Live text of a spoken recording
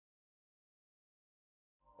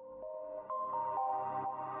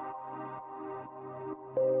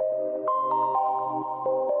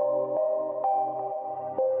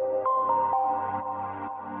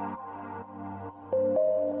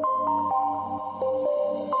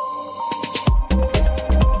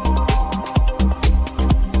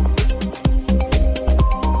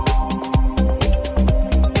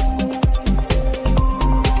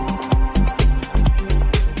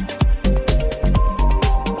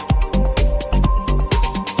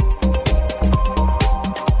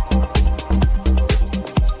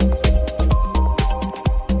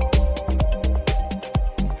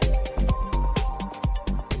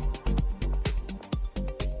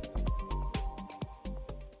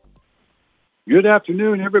Good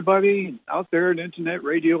afternoon, everybody out there in internet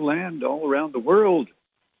radio land all around the world.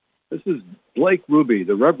 This is Blake Rubie,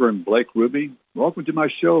 the Reverend Blake Rubie. Welcome to my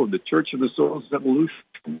show, The Church of the Soul's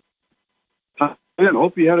Evolution. I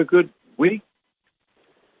hope you had a good week.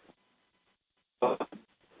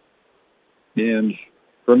 And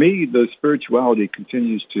for me, the spirituality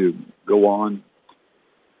continues to go on.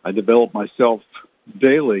 I develop myself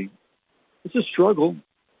daily. It's a struggle,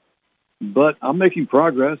 but I'm making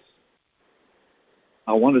progress.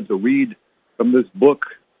 I wanted to read from this book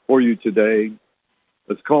for you today.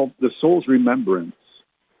 It's called The Soul's Remembrance.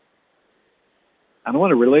 And I want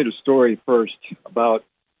to relate a story first about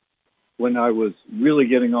when I was really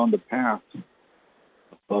getting on the path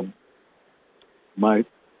of my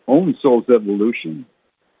own soul's evolution.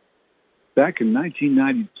 Back in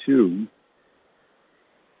 1992,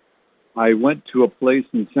 I went to a place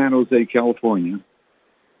in San Jose, California,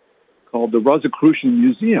 called the Rosicrucian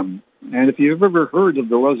Museum. And if you've ever heard of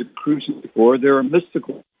the Rosicrucians before, they're a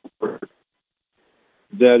mystical order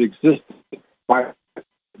that existed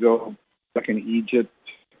ago back in Egypt.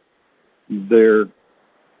 They're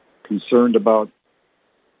concerned about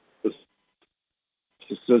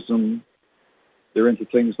mysticism. They're into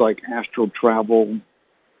things like astral travel,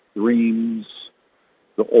 dreams,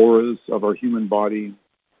 the auras of our human body.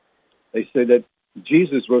 They say that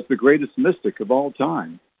Jesus was the greatest mystic of all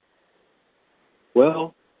time.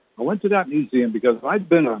 Well, I went to that museum because I'd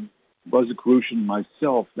been a Rosicrucian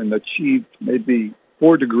myself and achieved maybe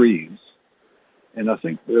 4 degrees. And I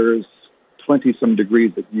think there's 20-some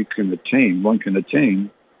degrees that one can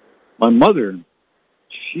attain. My mother,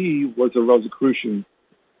 she was a Rosicrucian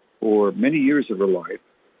for many years of her life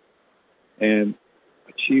and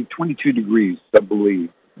achieved 22 degrees, I believe.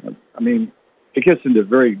 I mean, it gets into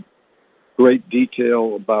very great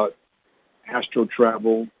detail about astral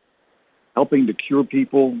travel, helping to cure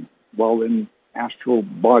people while in astral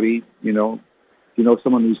body.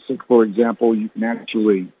 Someone who's sick, for example, you can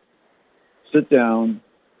actually sit down,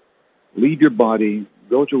 leave your body,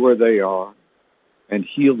 go to where they are, and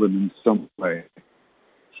heal them in some way.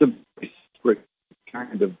 It's a secret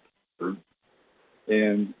kind of,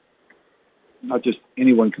 and not just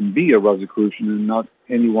anyone can be a Rosicrucian, and not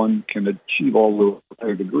anyone can achieve all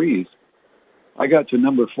the degrees. I got to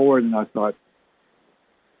number 4, and I thought,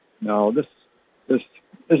 no, this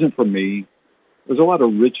isn't for me. There's a lot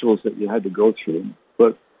of rituals that you had to go through.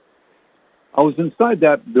 But I was inside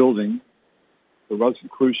that building, the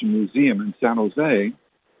Rosicrucian Museum in San Jose,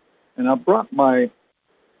 and I brought my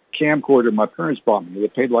camcorder my parents bought me. They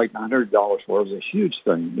paid like $900 for it. It was a huge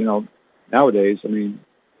thing. Nowadays,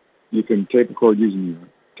 you can tape record using your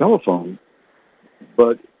telephone.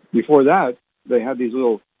 But before that, they had these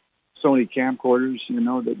little Sony camcorders,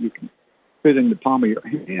 that you can fit in the palm of your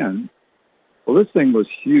hand. Well, this thing was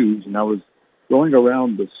huge, and I was going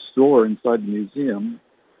around the store inside the museum,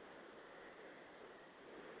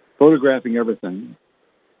 photographing everything.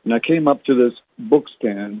 And I came up to this book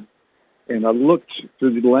stand, and I looked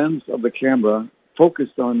through the lens of the camera,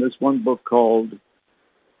 focused on this one book called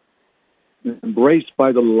Embraced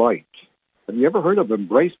by the Light. Have you ever heard of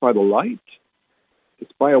Embraced by the Light?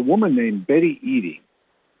 It's by a woman named Betty Eadie.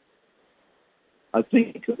 I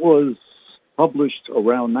think it was published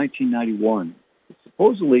around 1991. It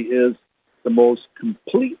supposedly is the most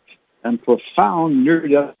complete and profound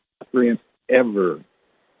near-death experience ever.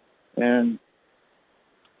 And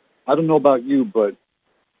I don't know about you, but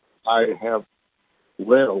I have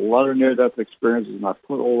read a lot of near-death experiences, and I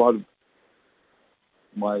put a lot of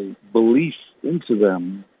my belief into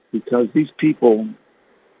them because these people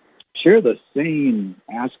share the same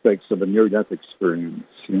aspects of a near-death experience,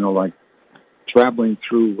 like traveling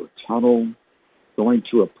through a tunnel, going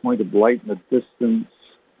to a point of light in the distance,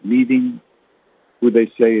 meeting who they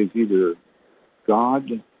say is either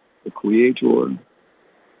God, the Creator,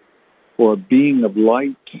 or a being of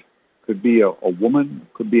light. Could be a woman,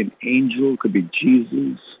 could be an angel, could be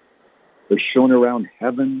Jesus. They're shown around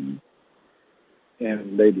heaven,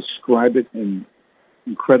 and they describe it in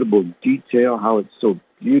incredible detail, how it's so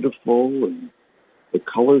beautiful, and the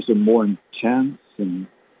colors are more intense, and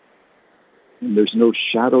there's no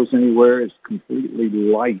shadows anywhere. It's completely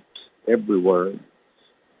light everywhere. It's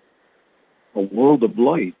a world of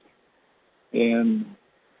light. And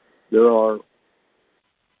there are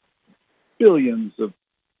billions of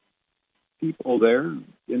people there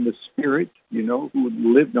in the spirit, who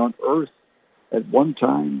lived on earth at one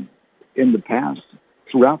time in the past,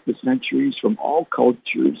 throughout the centuries, from all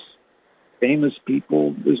cultures, famous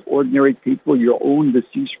people, there's ordinary people, your own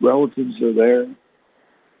deceased relatives are there.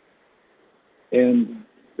 And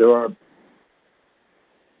there are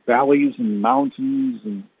valleys and mountains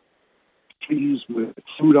and trees with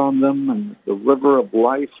fruit on them, and the river of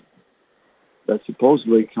life that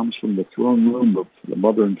supposedly comes from the throne room of the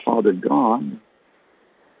Mother and Father God.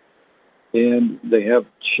 And they have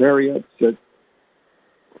chariots that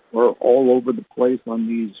are all over the place on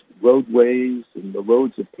these roadways, and the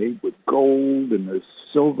roads are paved with gold, and there's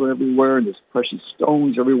silver everywhere, and there's precious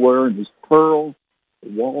stones everywhere, and there's pearl. The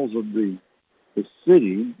walls of the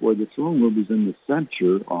city, where the throne room is in the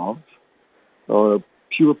center of, are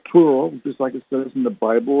pure pearl, just like it says in the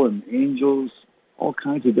Bible, and angels, all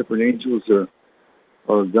kinds of different angels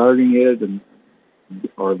are guarding it and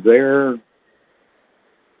are there.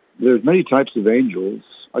 There's many types of angels.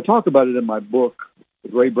 I talk about it in my book, The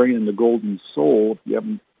Gray Brain and the Golden Soul. If you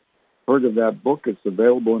haven't heard of that book, it's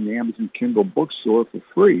available in the Amazon Kindle bookstore for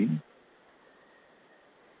free.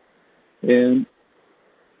 And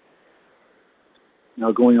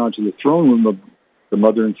now going on to the throne room of the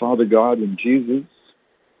Mother and Father God and Jesus.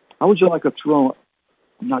 How would you like a throne?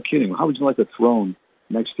 I'm not kidding. How would you like a throne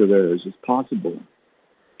next to theirs? It's possible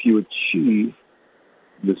if you achieve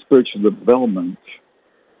the spiritual development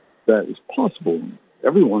that is possible.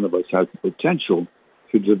 Every one of us has the potential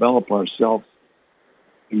to develop ourselves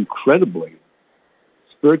incredibly,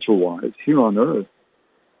 spiritual-wise, here on earth.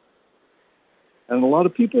 And a lot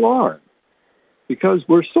of people are, because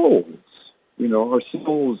we're souls. You know, our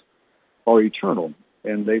souls are eternal,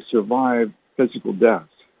 and they survive physical death.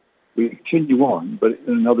 We continue on, but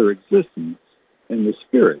in another existence, in the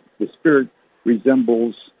spirit. The spirit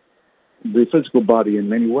resembles the physical body in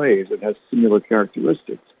many ways. It has similar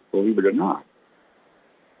characteristics, believe it or not.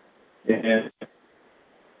 And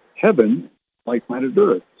heaven, like planet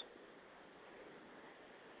Earth,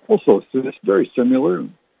 also, so it's very similar.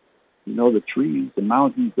 You know, the trees, the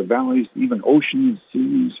mountains, the valleys, even oceans,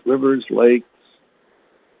 seas, rivers, lakes,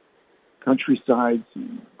 countrysides,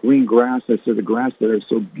 green grass. I said the grass there is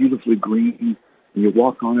so beautifully green. And you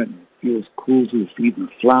walk on it and it feels cool to the feet. And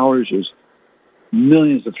the flowers, there's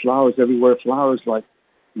millions of flowers everywhere. Flowers like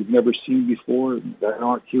you've never seen before that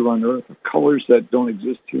aren't here on Earth. Colors that don't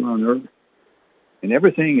exist here on Earth. And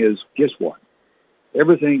everything is, guess what?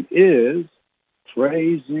 Everything is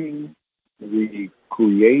praising the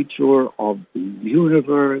creator of the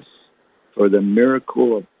universe for the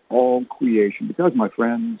miracle of all creation. Because, my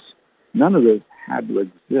friends, none of this had to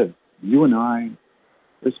exist. You and I,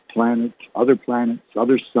 this planet, other planets,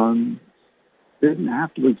 other suns, didn't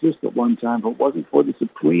have to exist at one time if it wasn't for the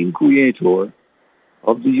supreme creator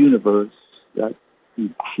of the universe, that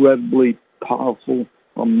incredibly powerful,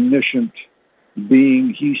 omniscient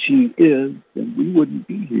being he, she is, then we wouldn't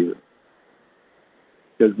be here.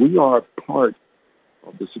 Because we are part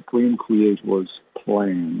of the supreme creator's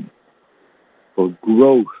plan for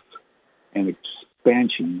growth and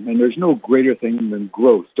expansion. And there's no greater thing than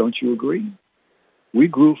growth. Don't you agree? We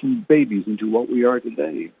grew from babies into what we are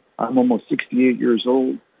today. I'm almost 68 years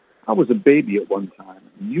old. I was a baby at one time.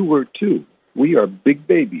 You were too. We are big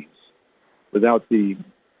babies without the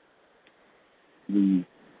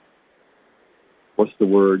what's the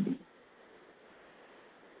word?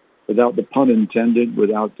 Without the pun intended,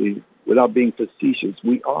 without being facetious.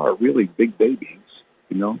 We are really big babies,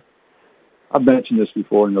 you know. I've mentioned this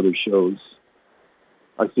before in other shows.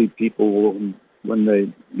 I see people when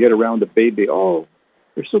they get around a baby, oh,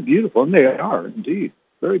 they're so beautiful. And they are, indeed,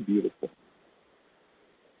 very beautiful.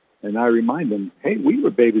 And I remind them, hey, we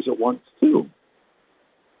were babies at once, too.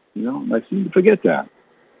 You know, and I seem to forget that.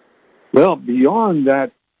 Well, beyond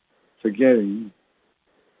that forgetting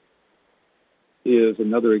is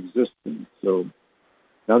another existence. So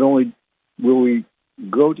not only will we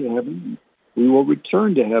go to heaven, we will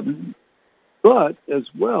return to heaven, but as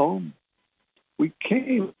well, we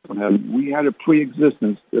came from heaven. We had a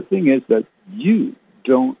pre-existence. The thing is that you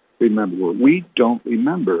don't remember. We don't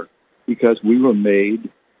remember because we were made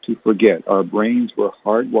to forget. Our brains were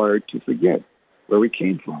hardwired to forget where we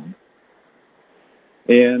came from.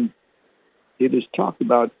 And it is talked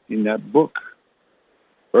about in that book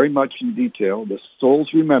very much in detail, The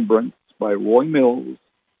Soul's Remembrance by Roy Mills.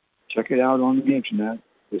 Check it out on the internet,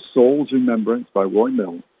 The Soul's Remembrance by Roy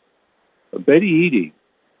Mills. Betty Eadie,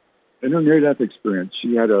 in her near-death experience,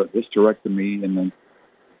 she had a hysterectomy, and then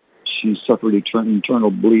she suffered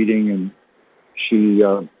internal bleeding, and she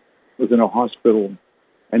was in a hospital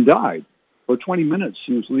and died. For 20 minutes,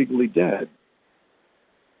 she was legally dead.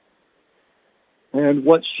 And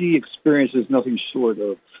what she experienced is nothing short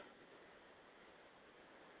of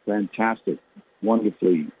fantastic,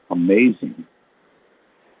 wonderfully amazing.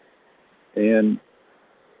 And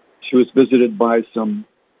she was visited by some,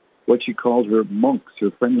 what she called her monks,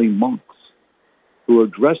 her friendly monks, who are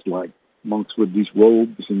dressed like monks with these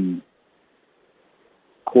robes. And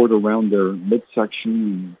cord around their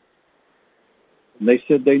midsection. And they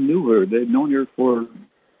said they knew her. They'd known her for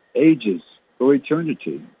ages, for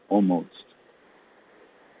eternity, almost.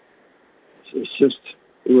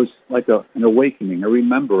 It was like an awakening, a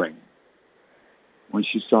remembering when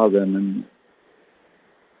she saw them. And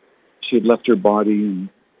she had left her body and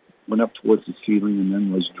went up towards the ceiling and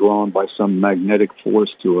then was drawn by some magnetic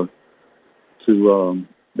force to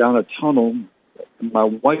down a tunnel. And my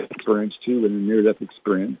wife experienced too in a near-death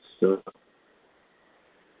experience. So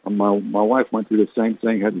my wife went through the same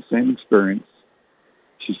thing, had the same experience.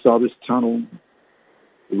 She saw this tunnel.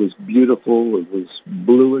 It was beautiful. It was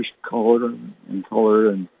bluish color,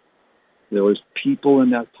 and there was people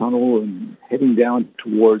in that tunnel and heading down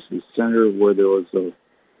towards the center where there was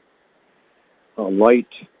a light.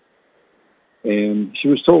 And she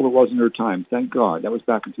was told it wasn't her time. Thank God. That was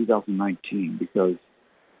back in 2019 because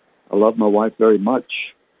I love my wife very much.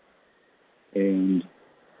 And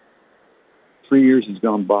 3 years has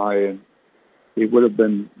gone by, and it would have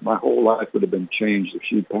been, my whole life would have been changed if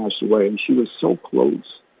she had passed away. And she was so close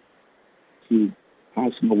to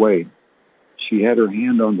passing away. She had her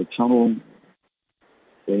hand on the tunnel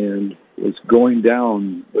and was going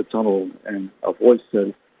down the tunnel, and a voice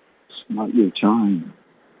said, "It's not your time."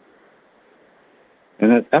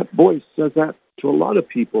 And that voice says that to a lot of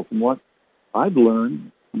people from what I've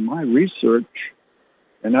learned from my research,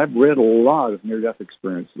 and I've read a lot of near-death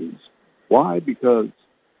experiences. Why? Because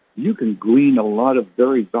you can glean a lot of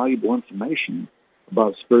very valuable information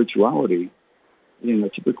about spirituality in a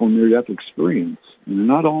typical near-death experience. And they're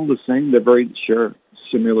not all the same. They share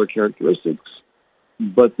similar characteristics,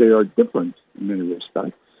 but they are different in many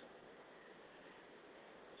respects.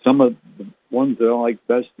 Some of the ones that I like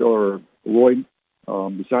best are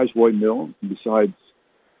besides Roy Mills, besides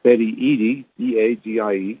Betty Eadie,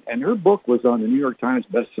 E-A-D-I-E, and her book was on the New York Times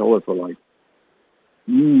bestseller for like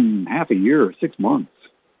half a year, 6 months.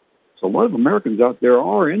 So a lot of Americans out there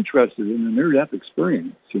are interested in the near-death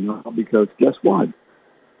experience, because guess what?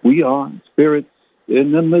 We are spirits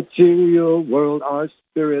in the material world, our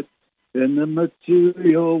spirits in the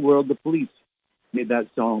material world. The Police made that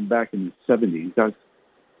song back in the 70s. That's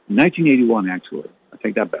 1981, actually. I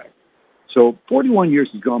take that back. So 41 years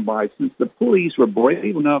has gone by since the Police were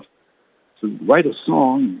brave enough to write a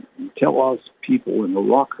song and tell us people in a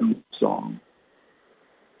rock and roll song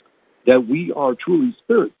that we are truly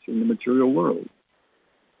spirits in the material world.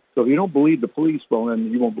 So if you don't believe the Police, well, then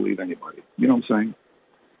you won't believe anybody. You know what I'm saying?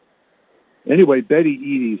 Anyway, Betty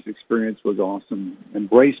Eadie's experience was awesome.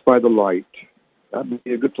 Embraced by the light. That would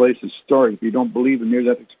be a good place to start. If you don't believe in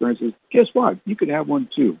near-death experiences, guess what? You could have one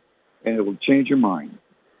too, and it will change your mind.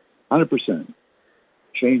 100%.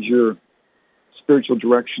 Change your spiritual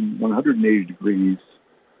direction 180 degrees.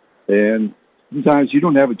 And sometimes you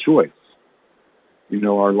don't have a choice.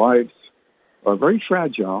 Our lives are very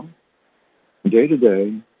fragile, day to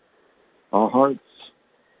day. Our hearts,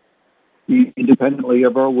 independently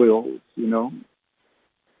of our wills,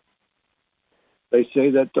 They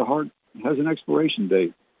say that the heart has an expiration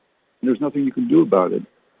date, and there's nothing you can do about it.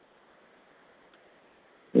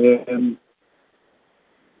 And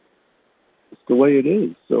it's the way it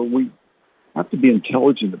is. So we have to be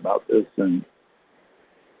intelligent about this and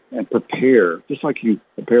prepare, just like you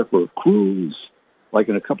prepare for a cruise. Like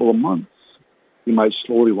in a couple of months, you might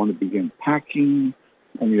slowly want to begin packing,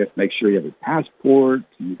 and you have to make sure you have a passport,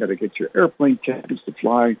 and you got to get your airplane tickets to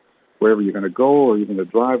fly wherever you're going to go, or you're going to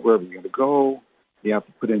drive wherever you're going to go. You have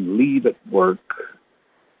to put in leave at work.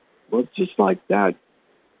 Well, just like that,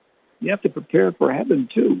 you have to prepare for heaven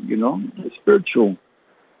too, the spiritual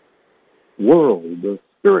world, the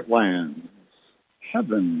spirit lands,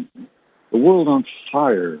 heaven, the world on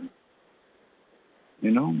fire.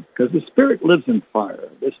 Because the spirit lives in fire.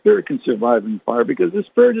 The spirit can survive in fire because the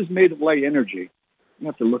spirit is made of light energy. You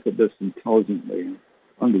have to look at this intelligently and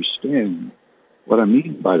understand what I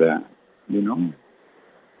mean by that,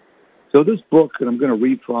 So this book that I'm going to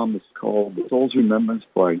read from is called The Soul's Remembrance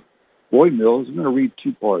by Roy Mills. I'm going to read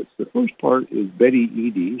two parts. The first part is Betty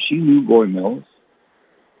Eadie. She knew Roy Mills,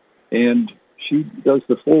 and she does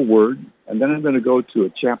the foreword. And then I'm going to go to a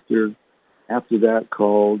chapter after that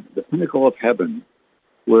called The Pinnacle of Heaven,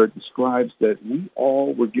 where it describes that we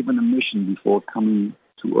all were given a mission before coming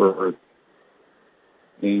to Earth.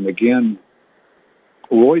 And again,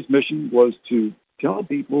 Roy's mission was to tell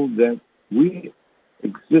people that we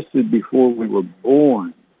existed before we were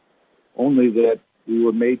born, only that we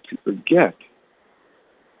were made to forget,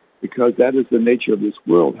 because that is the nature of this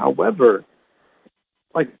world. However,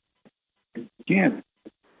 again,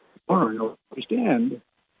 learn or understand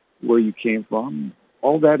where you came from.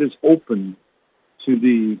 All that is open to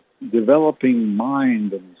the developing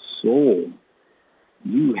mind and soul,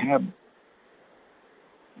 you have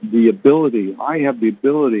the ability, I have the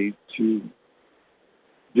ability to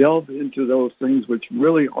delve into those things which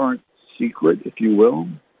really aren't secret, if you will,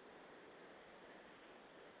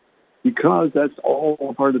 because that's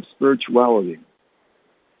all part of spirituality.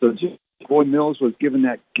 So just Boy Mills was given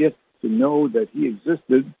that gift to know that he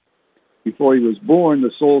existed before he was born,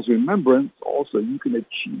 the soul's remembrance. Also, you can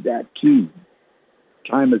achieve that too.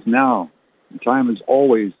 Time is now. Time is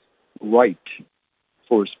always right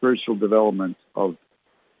for spiritual development of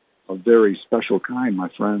a very special kind, my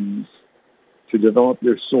friends. To develop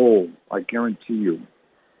your soul, I guarantee you,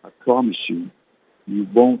 I promise you, you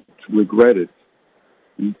won't regret it.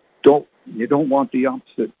 You don't want the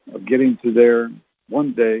opposite of getting to there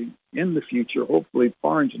one day in the future, hopefully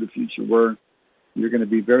far into the future, where you're going to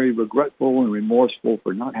be very regretful and remorseful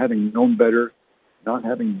for not having known better, not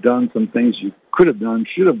having done some things you could have done,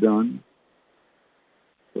 should have done.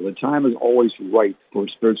 So the time is always right for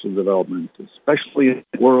spiritual development, especially in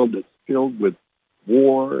a world that's filled with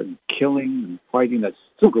war and killing and fighting that's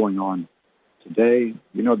still going on today.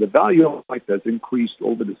 You know, the value of life has increased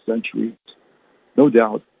over the centuries, no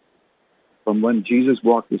doubt, from when Jesus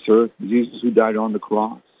walked this earth, Jesus who died on the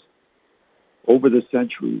cross. Over the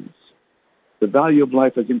centuries, the value of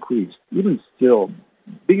life has increased. Even still,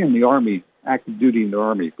 being in the Army, active duty in the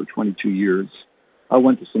Army for 22 years, I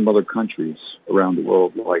went to some other countries around the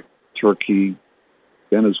world like Turkey,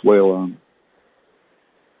 Venezuela,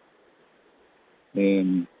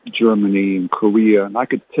 and Germany and Korea. And I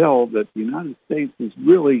could tell that the United States is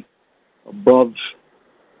really above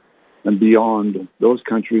and beyond those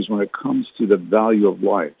countries when it comes to the value of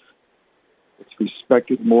life. It's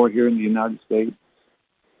respected more here in the United States.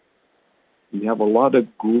 We have a lot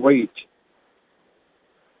of great,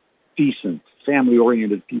 decent,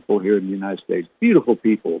 family-oriented people here in the United States. Beautiful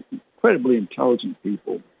people, incredibly intelligent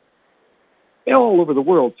people. And all over the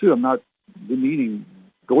world, too. I'm not demeaning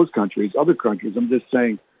those countries, other countries. I'm just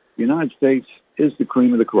saying the United States is the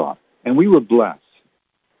cream of the crop. And we were blessed.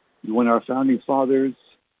 When our founding fathers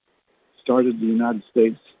started the United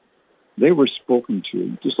States, they were spoken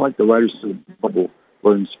to, just like the writers of the Bible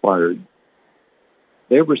were inspired.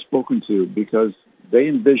 They were spoken to because they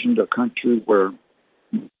envisioned a country where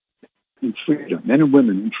in freedom, men and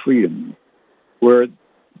women in freedom, where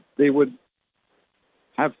they would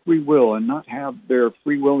have free will and not have their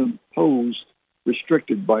free will imposed,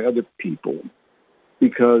 restricted by other people.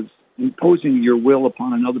 Because imposing your will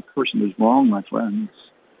upon another person is wrong, my friends.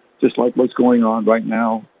 Just like what's going on right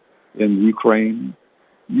now in Ukraine.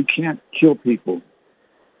 You can't kill people.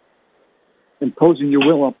 Imposing your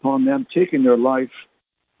will upon them, taking their life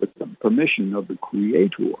with the permission of the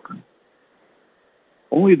Creator.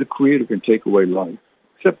 Only the Creator can take away life,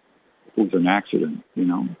 except if it was an accident, you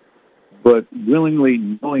know. But willingly,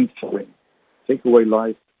 knowingly take away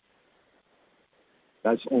life,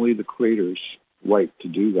 that's only the Creator's right to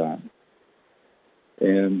do that.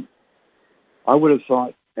 And I would have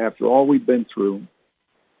thought, after all we've been through,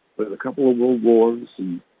 with a couple of world wars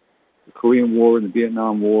and the Korean War and the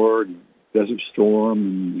Vietnam War and Desert Storm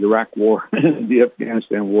and the Iraq War and the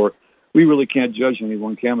Afghanistan War, we really can't judge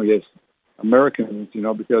anyone, can we, as Americans, you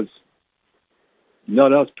know, because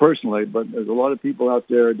not us personally, but there's a lot of people out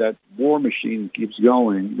there that war machine keeps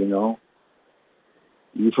going, you know.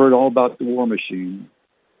 You've heard all about the war machine,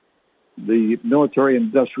 the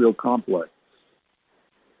military-industrial complex.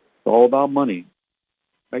 It's all about money.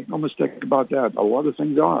 Make no mistake about that. A lot of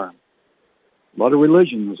things are. A lot of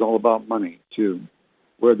religion is all about money, too,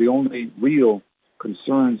 where the only real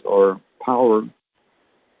concerns are power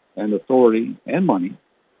and authority and money.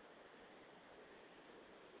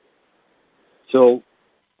 So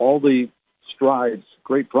all the strides,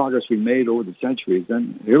 great progress we made over the centuries,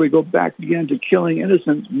 and here we go back again to killing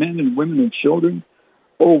innocent men and women and children.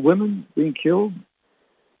 Old women being killed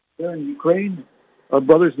there in Ukraine, our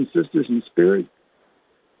brothers and sisters in spirit.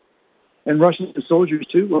 And Russian soldiers,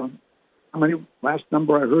 too. How many, last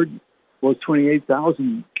number I heard was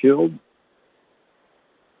 28,000 killed.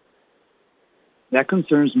 That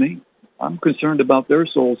concerns me. I'm concerned about their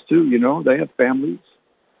souls, too. You know, they have families.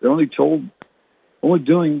 They're only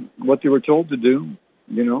doing what they were told to do,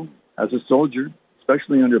 you know, as a soldier,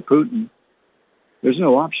 especially under Putin. There's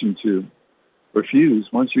no option to refuse.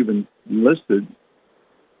 Once you've been enlisted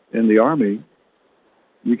in the army,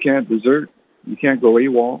 you can't desert. You can't go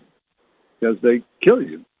AWOL. Because they kill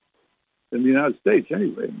you. In the United States,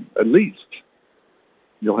 anyway, at least.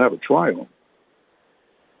 You'll have a trial.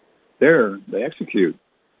 There, they execute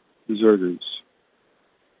deserters.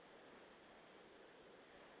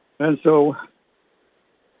 And so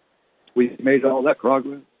we made all that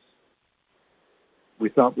progress. we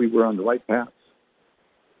thought we were on the right path.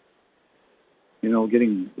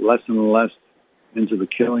 Getting less and less into the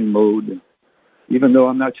killing mode. Even though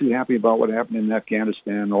I'm not too happy about what happened in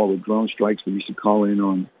Afghanistan, all the drone strikes we used to call in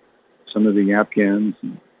on some of the Afghans.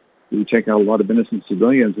 We take out a lot of innocent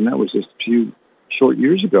civilians, and that was just a few short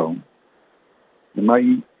years ago. It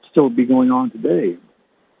might still be going on today.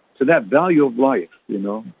 So that value of life,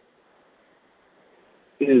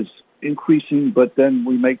 is increasing, but then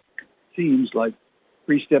we make seems like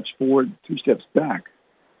 3 steps forward, 2 steps back.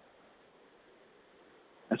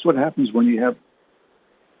 That's what happens when you have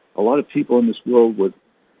a lot of people in this world with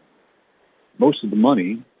most of the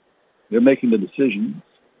money. They're making the decisions,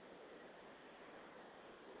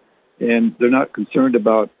 and they're not concerned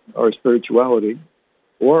about our spirituality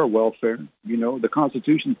or our welfare. The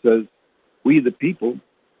Constitution says we, the people,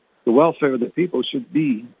 the welfare of the people should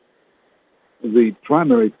be the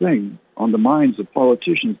primary thing on the minds of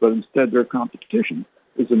politicians, but instead their competition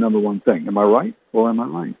is the number one thing. Am I right or am I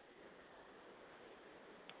right?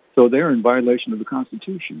 So they're in violation of the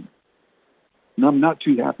Constitution. And I'm not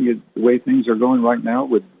too happy with the way things are going right now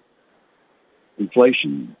with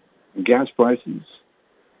inflation and gas prices.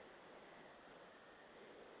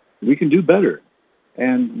 We can do better.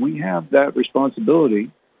 And we have that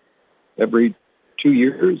responsibility every 2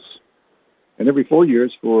 years and every 4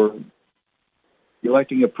 years for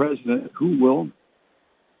electing a president who will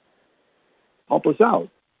help us out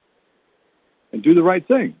and do the right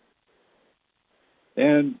thing.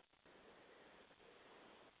 And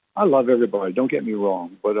I love everybody, don't get me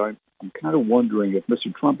wrong, but I'm kind of wondering if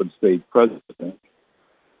Mr. Trump had stayed president,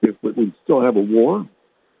 if we'd still have a war.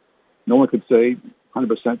 No one could say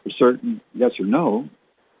 100% for certain yes or no,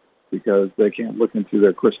 because they can't look into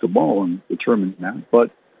their crystal ball and determine that.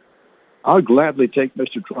 But I would gladly take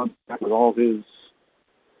Mr. Trump back with all his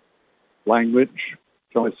language,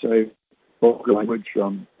 shall I say, vulgar language,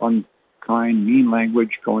 unkind, mean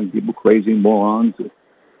language, calling people crazy, morons.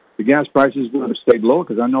 The gas prices would have stayed low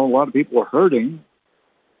because I know a lot of people are hurting,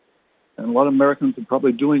 and a lot of Americans are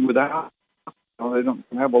probably doing without. They didn't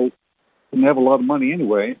have a lot of money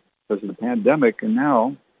anyway because of the pandemic, and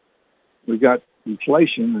now we've got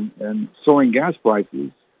inflation and soaring gas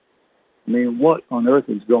prices. I mean, what on earth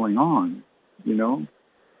is going on?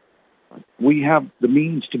 We have the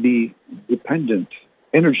means to be dependent,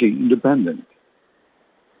 energy independent,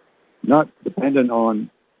 not dependent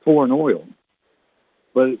on foreign oil.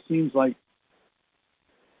 But it seems like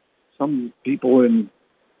some people in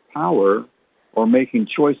power are making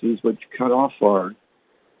choices which cut off our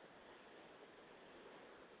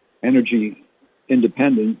energy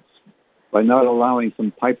independence by not allowing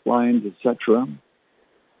some pipelines, etc.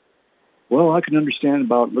 Well, I can understand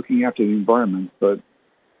about looking after the environment, but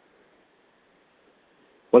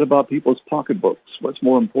what about people's pocketbooks? What's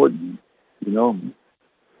more important?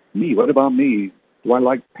 Me. What about me? Do I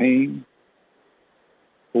like paying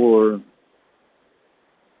for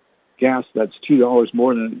gas that's $2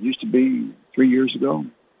 more than it used to be 3 years ago?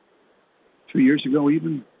 2 years ago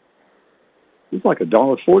even? It was like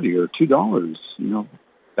 $1.40 or $2,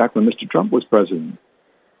 back when Mr. Trump was president.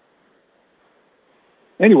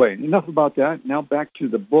 Anyway, enough about that. Now back to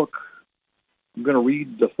the book. I'm going to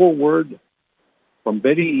read the foreword from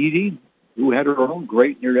Betty Eadie, who had her own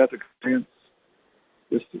great near-death experience.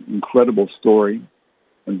 This incredible story,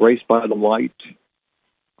 Embraced by the Light.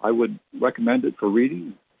 I would recommend it for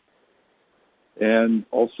reading. And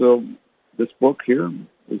also, this book here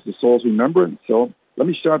is The Soul's Remembrance. So let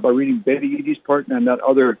me start by reading Betty Eadie's part and that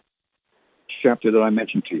other chapter that I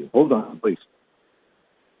mentioned to you. Hold on, please.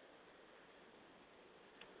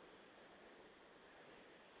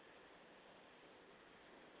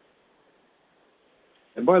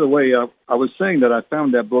 And by the way, I was saying that I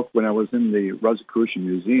found that book when I was in the Rosicrucian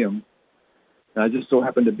Museum. And I just so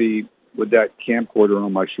happened to be with that camcorder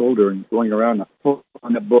on my shoulder and going around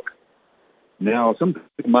on that book. Now, some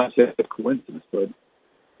people might say it's a coincidence, but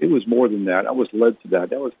it was more than that. I was led to that.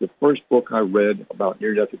 That was the first book I read about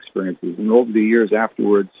near-death experiences. And over the years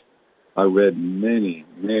afterwards, I read many,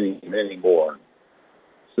 many, many more.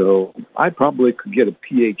 So I probably could get a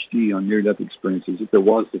PhD on near-death experiences if there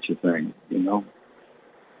was such a thing,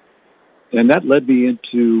 And that led me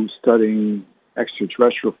into studying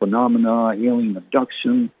extraterrestrial phenomena, alien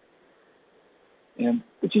abduction, and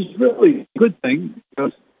which is really a good thing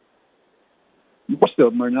because most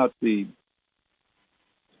of them are not the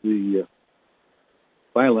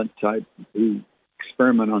violent type who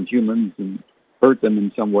experiment on humans and hurt them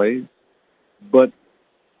in some ways, but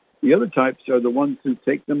the other types are the ones who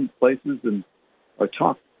take them places and are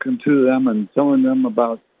talking to them and telling them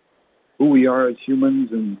about who we are as humans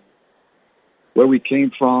and where we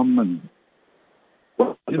came from and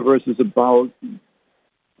what the universe is about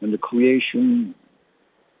and the creation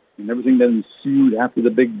and everything that ensued after the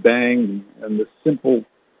Big Bang and the simple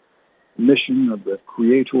mission of the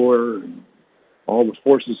Creator and all the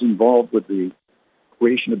forces involved with the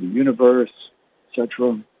creation of the universe,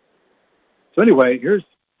 etc. So anyway, here's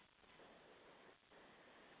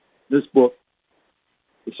this book,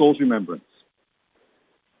 The Soul's Remembrance.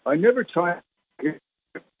 I never tired of hearing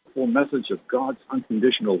the full message of God's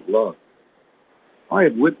unconditional love. I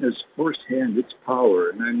have witnessed firsthand its power,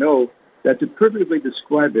 and I know that to perfectly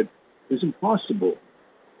describe it is impossible.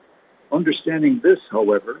 Understanding this,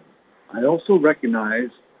 however, I also recognize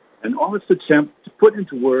an honest attempt to put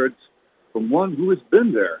into words from one who has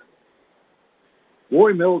been there.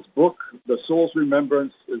 Roy Mill's book, The Soul's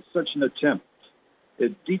Remembrance, is such an attempt.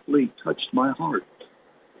 It deeply touched my heart.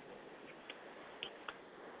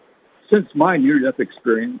 Since my near-death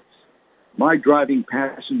experience, my driving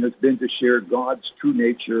passion has been to share God's true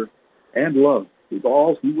nature and love with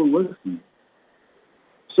all who will listen.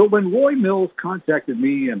 So when Roy Mills contacted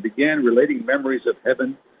me and began relating memories of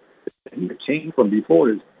heaven that he attained from before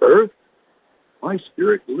his birth, my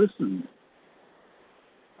spirit listened.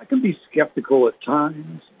 I can be skeptical at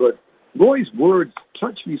times, but Roy's words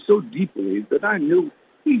touched me so deeply that I knew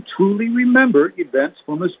he truly remembered events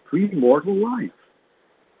from his pre-mortal life.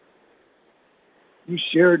 He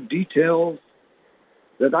shared details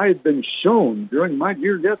that I had been shown during my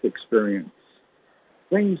near-death experience,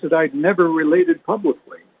 things that I'd never related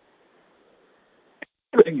publicly.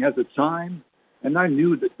 Everything has a time, and I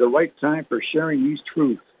knew that the right time for sharing these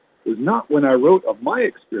truths was not when I wrote of my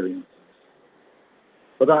experiences.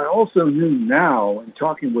 But I also knew now, in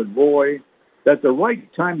talking with Roy, that the right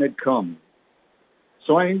time had come.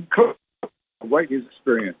 So I encouraged him to write his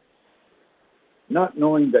experience, not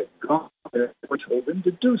knowing that God had told him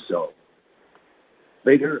to do so.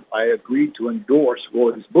 Later, I agreed to endorse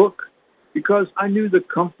Roy's book because I knew the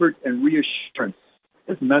comfort and reassurance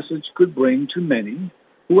his message could bring to many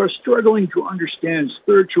who are struggling to understand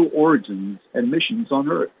spiritual origins and missions on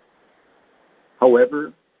earth.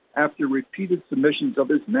 However, after repeated submissions of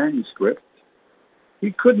his manuscript,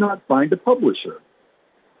 he could not find a publisher.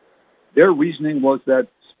 Their reasoning was that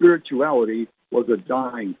spirituality was a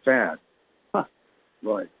dying fad.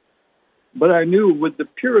 Right. But I knew with the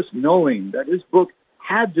purest knowing that his book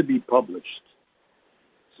had to be published.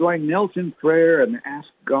 So I knelt in prayer and asked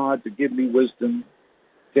God to give me wisdom,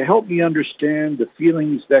 to help me understand the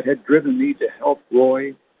feelings that had driven me to help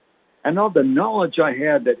Roy, and of the knowledge I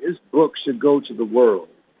had that his book should go to the world.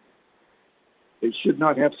 It should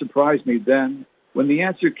not have surprised me then when the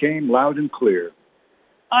answer came loud and clear.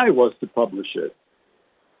 I was to publish it.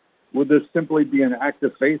 Would this simply be an act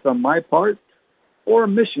of faith on my part or a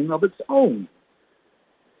mission of its own?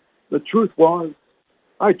 The truth was,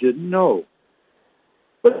 I didn't know.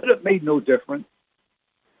 But it made no difference.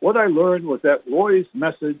 What I learned was that Roy's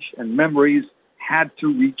message and memories had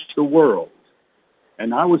to reach the world,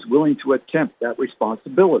 and I was willing to attempt that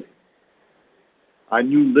responsibility. I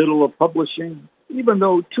knew little of publishing, even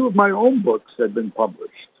though 2 of my own books had been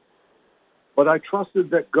published. But I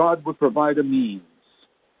trusted that God would provide a means.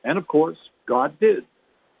 And of course, God did.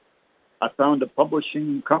 I found a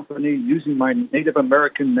publishing company using my Native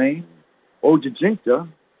American name, Ojijinkta,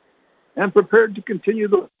 and prepared to continue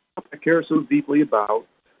the work I care so deeply about,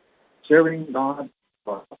 sharing God's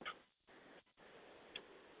love.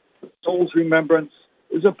 The Soul's Remembrance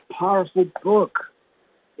is a powerful book.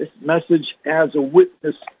 This message as a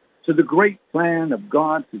witness to the great plan of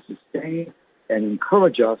God to sustain and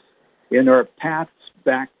encourage us in our paths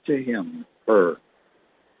back to Him, her.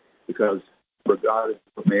 Because for God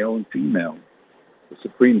is male and female, the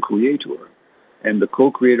supreme creator, and the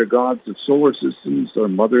co-creator gods of solar systems are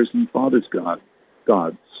mothers and fathers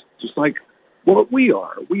gods, just like what we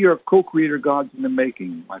are. We are co-creator gods in the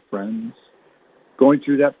making, my friends, going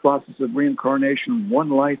through that process of reincarnation one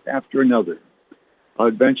life after another. I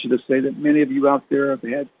would venture to say that many of you out there have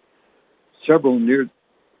had several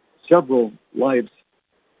lives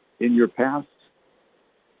in your past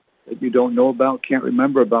that you don't know about, can't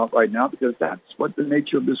remember about right now, because that's what the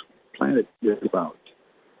nature of this planet is about.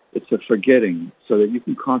 It's a forgetting so that you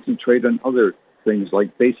can concentrate on other things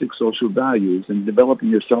like basic social values and developing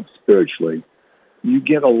yourself spiritually. You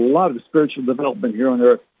get a lot of spiritual development here on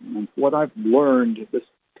Earth. And what I've learned, this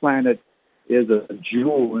planet is a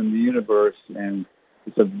jewel in the universe, and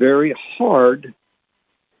it's a very hard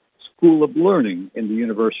school of learning in the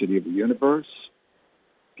University of the Universe.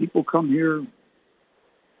 People come here,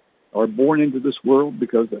 are born into this world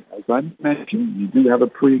because, as I mentioned, you do have a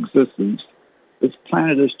pre-existence. This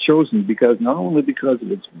planet is chosen because not only because of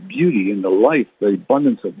its beauty and the life, the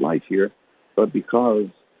abundance of life here, but because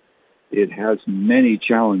it has many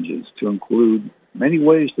challenges, to include many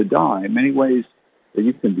ways to die, many ways that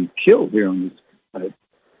you can be killed here on this planet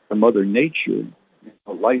by Mother Nature,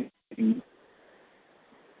 lightning,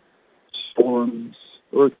 storms,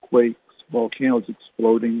 earthquakes, volcanoes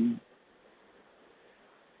exploding,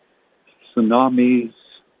 tsunamis,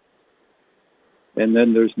 and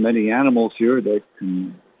then there's many animals here that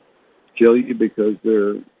can kill you because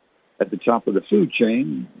they're at the top of the food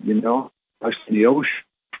chain, in the ocean.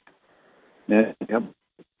 And you have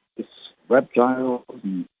reptiles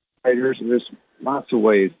and spiders, and there's lots of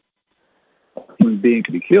ways a human being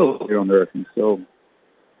can be killed here on Earth. And so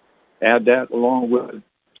add that along with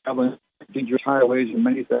traveling dangerous highways and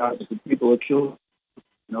many thousands of people are killed.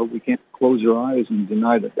 We can't close our eyes and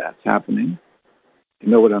deny that that's happening. You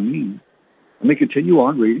know what I mean? Let me continue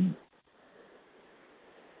on reading.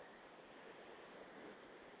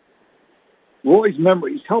 Roy's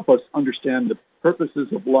memories help us understand the purposes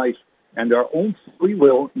of life and our own free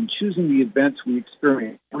will in choosing the events we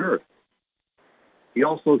experience on Earth. He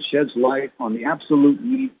also sheds light on the absolute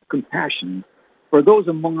need of compassion for those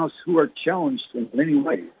among us who are challenged in many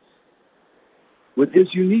ways. With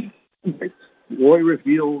his unique insights, Roy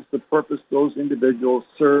reveals the purpose those individuals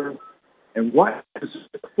serve and why is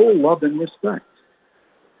full love and respect.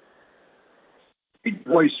 In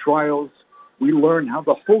Roy's trials, we learn how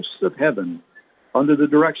the hosts of heaven, under the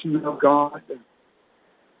direction of God,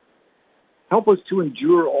 help us to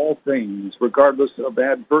endure all things, regardless of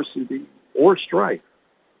adversity or strife.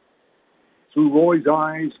 Through Roy's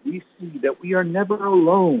eyes, we see that we are never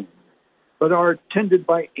alone, but are tended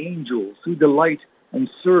by angels who delight in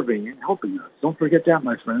serving and helping us. Don't forget that,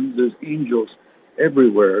 my friends. There's angels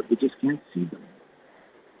everywhere. We just can't see them.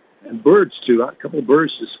 And birds, too. A couple of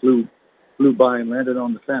birds just flew by and landed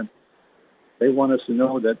on the fence. They want us to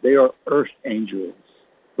know that they are earth angels.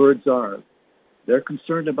 Birds are. They're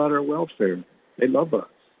concerned about our welfare. They love us.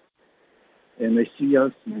 And they see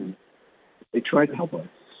us and they try to help us.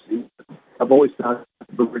 I've always thought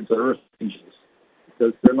birds are earth angels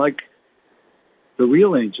because they're like the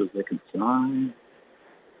real angels. They can fly.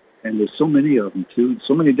 And there's so many of them, too.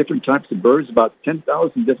 So many different types of birds, about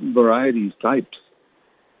 10,000 different varieties, types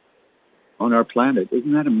on our planet.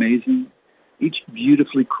 Isn't that amazing? Each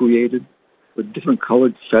beautifully created with different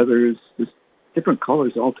colored feathers, just different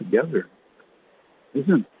colors altogether.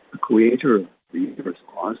 Isn't the creator of the universe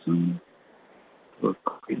awesome for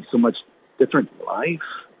creating so much different life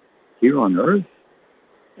here on Earth?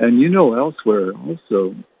 And elsewhere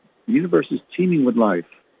also, the universe is teeming with life.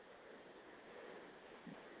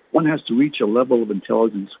 One has to reach a level of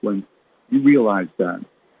intelligence when you realize that.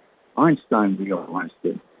 Einstein realized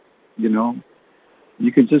it.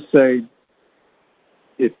 You can just say,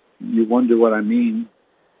 if you wonder what I mean,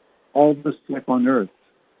 all this life on Earth,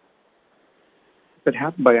 if it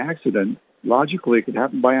happened by accident, logically it could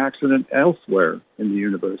happen by accident elsewhere in the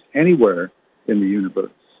universe, anywhere in the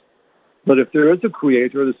universe. But if there is a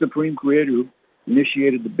creator, the supreme creator who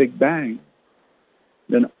initiated the Big Bang,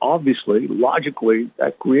 then obviously, logically,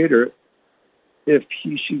 that creator, if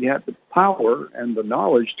she had the power and the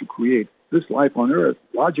knowledge to create this life on Earth,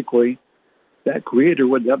 logically, that creator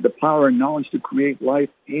would have the power and knowledge to create life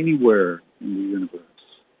anywhere in the universe.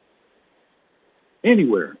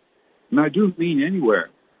 Anywhere. And I do mean anywhere.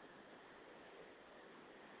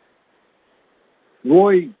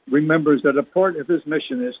 Roy remembers that a part of his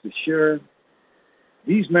mission is to share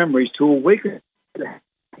these memories to awaken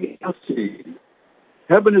the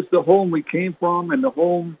Heaven is the home we came from and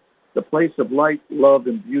the place of light, love,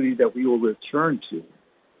 and beauty that we will return to.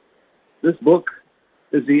 This book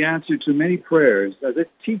is the answer to many prayers as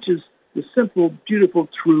it teaches the simple, beautiful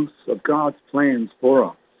truths of God's plans for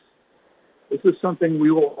us. This is something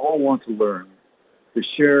we will all want to learn, to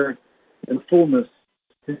share in fullness.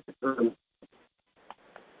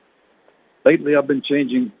 Lately, I've been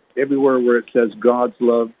changing everywhere where it says God's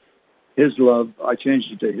love, His love. I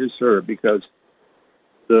changed it to His, her, because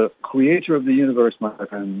the creator of the universe, my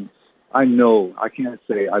friends, I know, I can't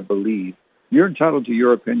say I believe. You're entitled to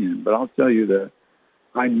your opinion, but I'll tell you that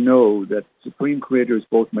I know that Supreme Creator is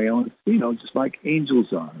both male and female, just like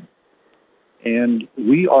angels are. And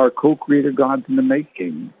we are co-creator gods in the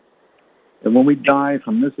making. And when we die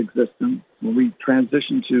from this existence, when we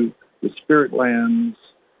transition to the spirit lands,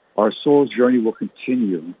 our soul's journey will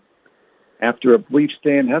continue. After a brief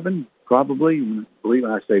stay in heaven, probably, when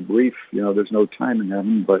I say brief, there's no time in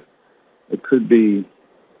heaven, but it could be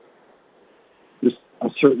just a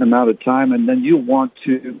certain amount of time, and then you want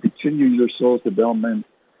to continue your soul's development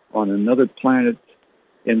on another planet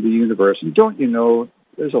in the universe. And don't you know,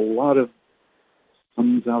 there's a lot of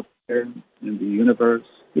suns out there in the universe.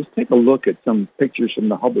 Just take a look at some pictures from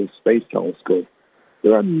the Hubble Space Telescope.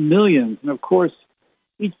 There are millions, and of course,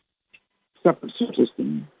 each separate solar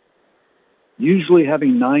system, usually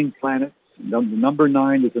having 9 planets. The number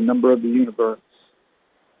 9 is the number of the universe,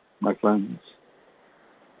 my friends.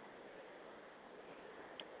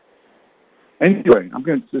 Anyway, I'm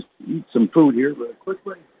going to just eat some food here really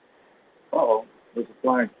quickly. Uh-oh, there's a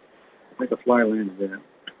fly. I think a fly landed there.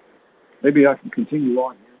 Maybe I can continue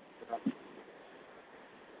on here without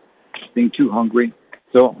being too hungry.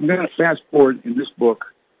 So I'm going to fast forward in this book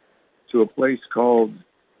to a place called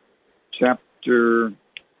chapter...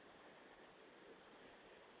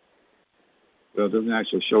 Well, it doesn't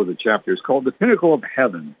actually show the chapter. It's called The Pinnacle of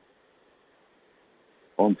Heaven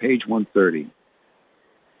on page 130.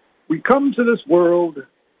 We come to this world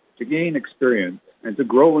to gain experience and to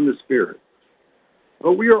grow in the Spirit.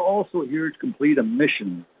 But we are also here to complete a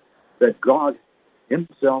mission that God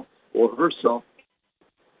himself or herself,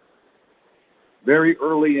 very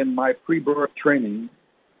early in my pre-birth training,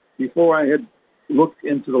 before I had looked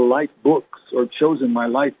into the life books or chosen my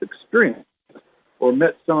life experience or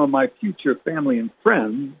met some of my future family and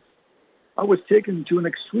friends, I was taken to an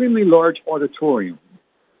extremely large auditorium,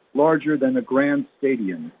 larger than a grand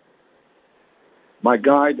stadium. My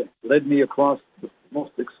guide led me across the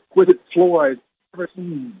most exquisite floor I'd ever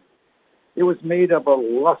seen. It was made of a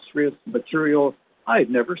lustrous material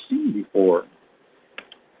I'd never seen before.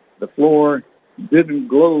 The floor didn't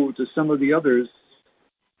glow to some of the others,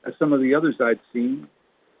 as some of the others I'd seen.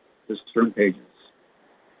 Just turn pages.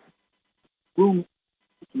 Room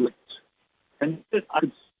lit, and I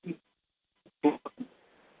could see.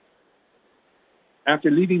 After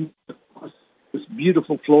leaving this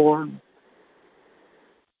beautiful floor,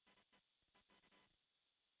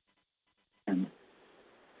 and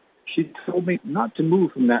she told me not to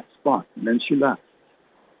move from that spot, and then she left.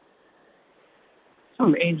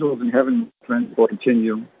 Some angels in heaven, friends, will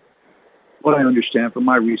continue. What I understand from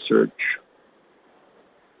my research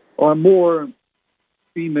are more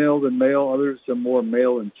female than male. Others are more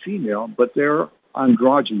male than female, but they're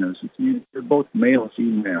androgynous. It means they're both male and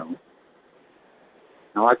female.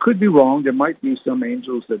 Now, I could be wrong. There might be some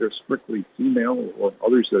angels that are strictly female or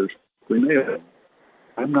others that are strictly male.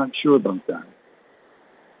 I'm not sure about that.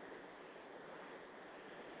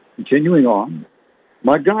 Continuing on,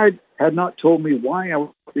 my guide had not told me why I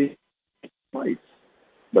was being lights,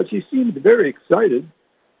 but she seemed very excited.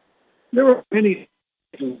 There were many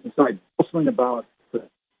angels inside bustling about,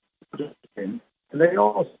 and they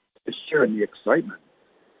all shared the excitement.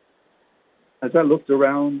 As I looked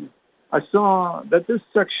around, I saw that this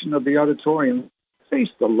section of the auditorium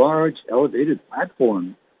faced a large elevated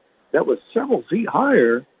platform that was several feet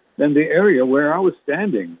higher than the area where I was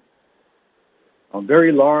standing. A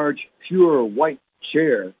very large, pure white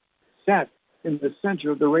chair sat in the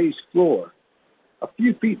center of the raised floor, a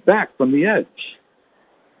few feet back from the edge.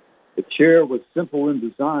 The chair was simple in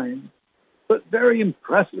design, but very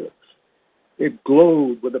impressive. It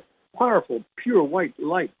glowed with a powerful, pure white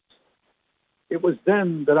light. It was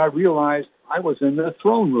then that I realized I was in the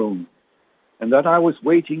throne room and that I was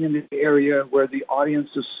waiting in the area where the audience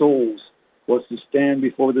of souls was to stand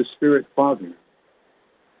before the Spirit Father.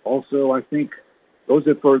 Also, I think those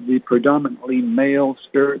are for the predominantly male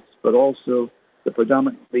spirits, but also the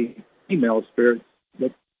predominantly female spirits.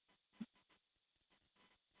 That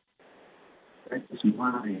is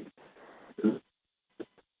mine.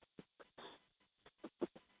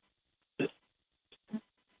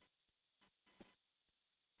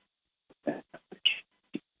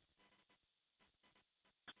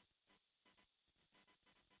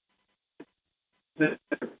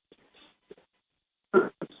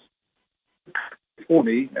 For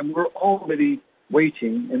me, and we're already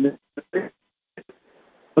waiting, and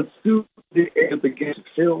but soon the air began to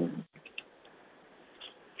fill.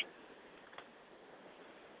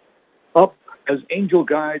 Up as angel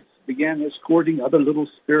guides began escorting other little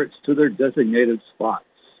spirits to their designated spots.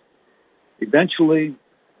 Eventually,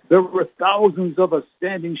 there were thousands of us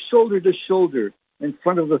standing shoulder to shoulder in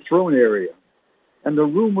front of the throne area, and the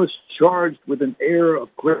room was charged with an air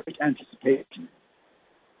of great anticipation.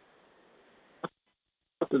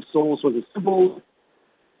 Of souls was a symbol,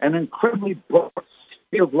 an incredibly bright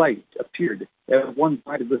stream of light appeared at one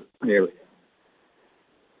side of the area.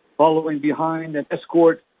 Following behind an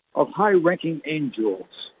escort of high-ranking angels,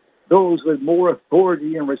 those with more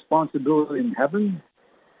authority and responsibility in heaven,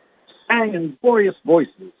 sang in glorious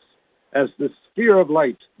voices as the sphere of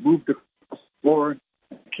light moved across the floor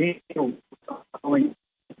and came.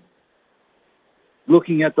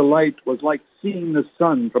 Looking at the light was like seeing the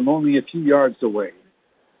sun from only a few yards away.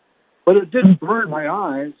 But it didn't burn my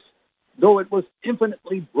eyes, though it was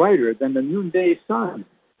infinitely brighter than the noonday sun.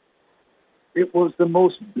 It was the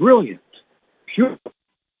most brilliant, pure,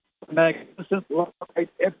 magnificent light I'd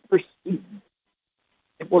ever seen.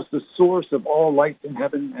 It was the source of all light in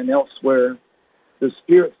heaven and elsewhere, the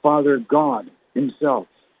Spirit Father God himself.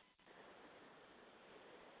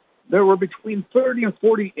 There were between 30 and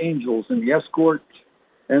 40 angels in the escort,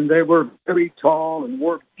 and they were very tall and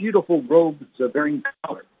wore beautiful robes of varying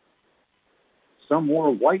color. Some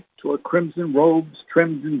wore white or crimson robes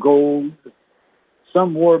trimmed in gold.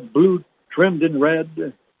 Some wore blue trimmed in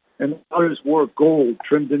red, and others wore gold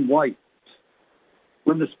trimmed in white.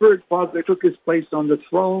 When the Spirit Father took his place on the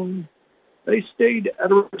throne, they stayed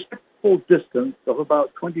at a respectful distance of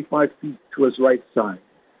about 25 feet to his right side.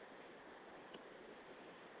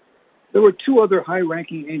 There were two other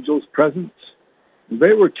high-ranking angels present.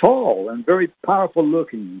 They were tall and very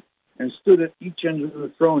powerful-looking and stood at each end of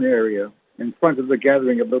the throne area in front of the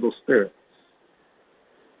gathering of little spirits.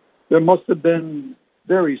 There must have been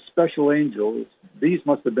very special angels. These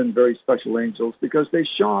must have been very special angels because they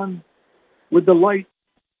shone with the light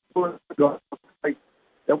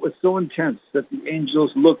that was so intense that the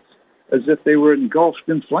angels looked as if they were engulfed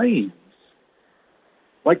in flames,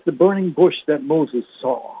 like the burning bush that Moses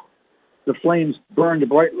saw. The flames burned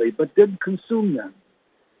brightly but didn't consume them.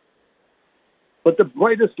 But the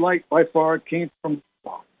brightest light by far came from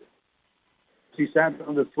God. As he sat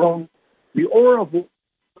on the throne, the aura of was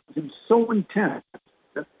so intense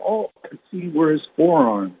that all I could see were his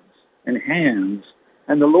forearms and hands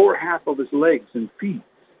and the lower half of his legs and feet.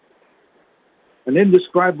 An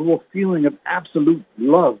indescribable feeling of absolute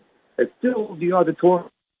love that filled the auditorium.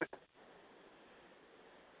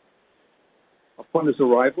 Upon his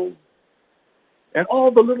arrival, and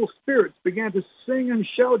all the little spirits began to sing and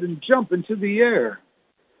shout and jump into the air.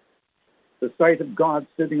 The sight of God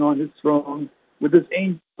sitting on his throne with his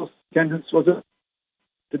angels' attendants was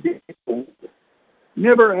to be behold.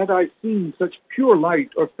 Never had I seen such pure light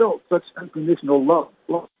or felt such unconditional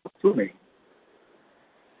love through me.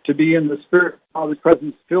 To be in the Spirit Father's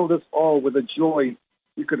presence filled us all with a joy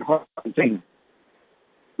we could hardly contain.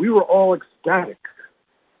 We were all ecstatic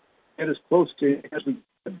and as close to him as we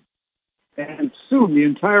could. And soon the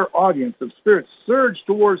entire audience of spirits surged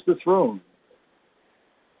towards the throne.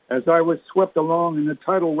 As I was swept along in the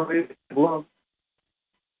tidal wave of love,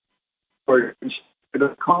 or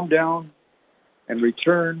to calm down and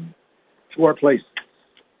return to our places.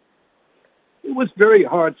 It was very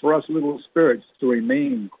hard for us little spirits to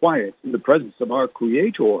remain quiet in the presence of our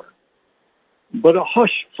Creator. But a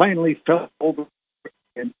hush finally fell over,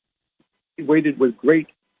 and we waited with great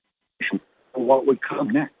patience for what would come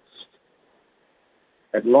next.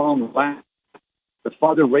 At long last, the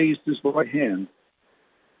Father raised his right hand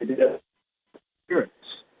and the spirits,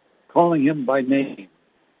 calling him by name.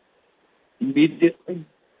 Immediately,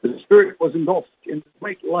 the Spirit was engulfed in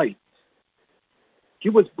great light. He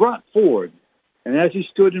was brought forward, and as he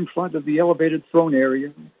stood in front of the elevated throne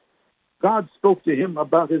area, God spoke to him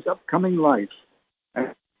about his upcoming life and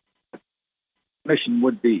what his mission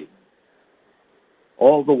would be.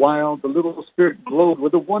 All the while, the little Spirit glowed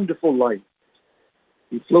with a wonderful light.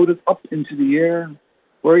 He floated up into the air,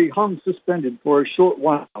 where he hung suspended for a short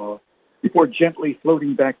while before gently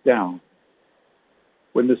floating back down.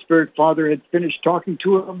 When the Spirit Father had finished talking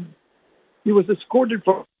to him, he was escorted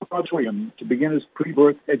from the auditorium to begin his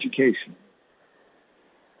pre-birth education.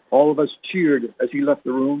 All of us cheered as he left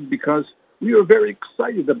the room because we were very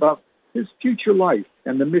excited about his future life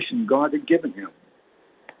and the mission God had given him.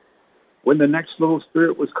 When the next little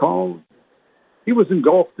spirit was called, he was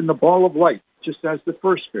engulfed in the ball of light, just as the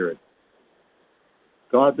first spirit.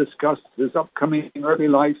 God discussed his upcoming earthly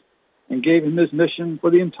life and gave him his mission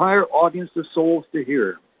for the entire audience of souls to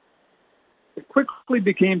hear. It quickly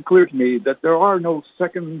became clear to me that there are no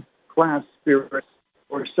second-class spirits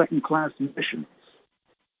or second-class missions.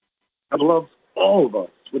 God loves all of us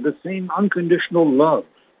with the same unconditional love.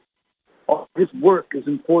 All his work is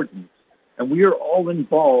important, and we are all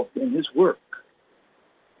involved in his work.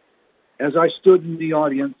 As I stood in the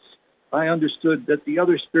audience, I understood that the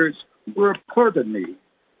other spirits were a part of me,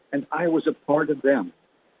 and I was a part of them.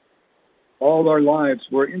 All our lives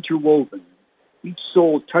were interwoven, each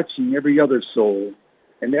soul touching every other soul,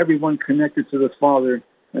 and everyone connected to the Father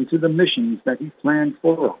and to the missions that he planned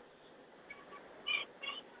for us.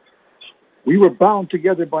 We were bound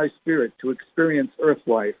together by Spirit to experience earth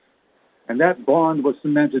life, and that bond was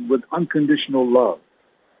cemented with unconditional love.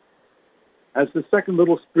 As the second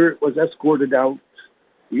little spirit was escorted out,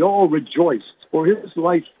 we all rejoiced for his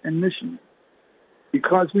life and mission,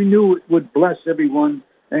 because we knew it would bless everyone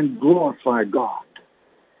and glorify God.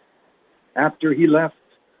 After he left,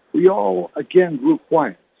 we all again grew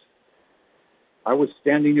quiet. I was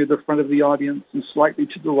standing near the front of the audience and slightly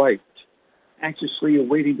to the right, anxiously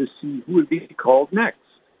awaiting to see who would be called next.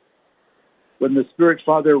 When the Spirit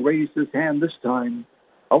Father raised his hand this time,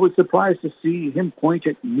 I was surprised to see him point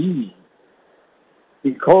at me.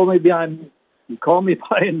 He called me by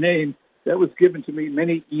a name that was given to me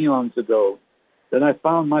many eons ago. Then I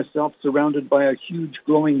found myself surrounded by a huge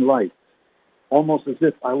glowing light, almost as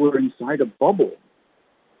if I were inside a bubble.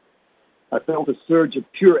 I felt a surge of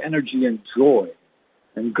pure energy and joy,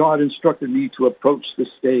 and God instructed me to approach the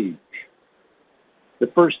stage. The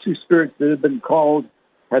first two spirits that had been called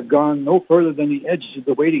had gone no further than the edge of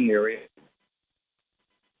the waiting area.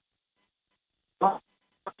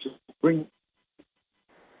 Bring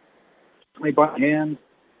me by hand,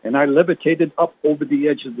 and I levitated up over the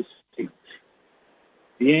edge of the stage.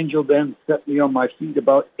 The angel then set me on my feet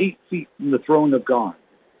about 8 feet from the throne of God.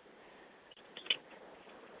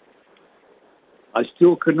 I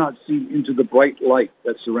still could not see into the bright light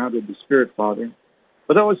that surrounded the Spirit Father,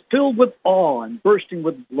 but I was filled with awe and bursting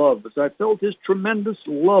with love as I felt his tremendous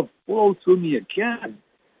love flow through me again.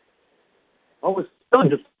 I was stunned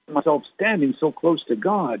to find myself standing so close to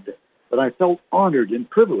God, but I felt honored and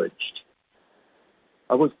privileged.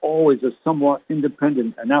 I was always a somewhat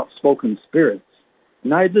independent and outspoken spirit,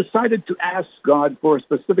 and I had decided to ask God for a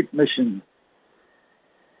specific mission.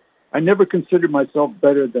 I never considered myself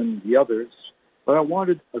better than the others, but I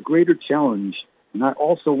wanted a greater challenge, and I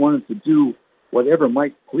also wanted to do whatever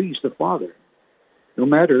might please the Father, no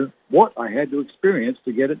matter what I had to experience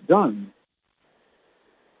to get it done.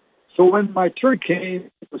 So when my turn came,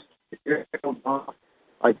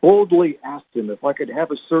 I boldly asked him if I could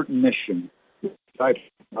have a certain mission. God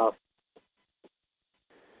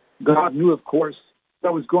knew, of course, that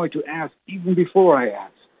I was going to ask even before I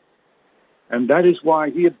asked, and that is why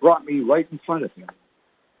he had brought me right in front of him.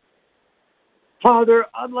 Father,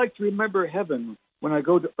 I'd like to remember heaven when I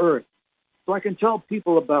go to earth, so I can tell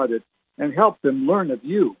people about it and help them learn of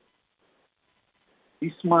you.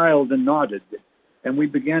 He smiled and nodded, and we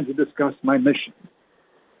began to discuss my mission.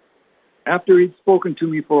 After he'd spoken to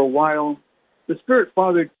me for a while, the Spirit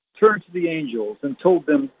Father turned to the angels and told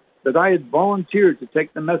them that I had volunteered to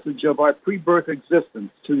take the message of our pre-birth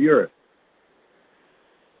existence to the earth.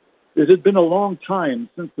 It had been a long time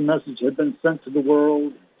since the message had been sent to the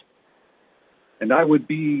world, and I would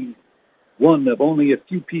be one of only a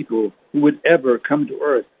few people who would ever come to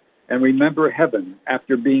earth and remember heaven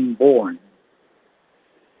after being born.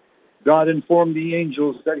 God informed the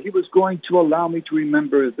angels that he was going to allow me to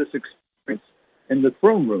remember this experience in the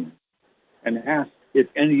throne room and asked if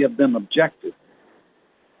any of them objected.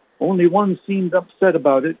 Only one seemed upset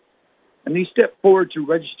about it, and he stepped forward to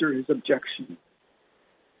register his objection.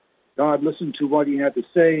 God listened to what he had to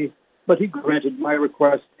say, but he granted my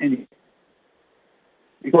request anyway.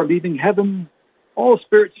 Before leaving heaven, all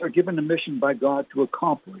spirits are given a mission by God to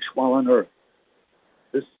accomplish while on earth.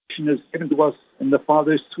 This mission is given to us in the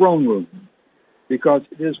Father's throne room because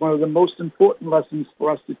it is one of the most important lessons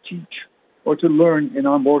for us to teach or to learn in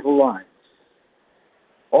our mortal lives.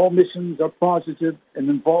 All missions are positive and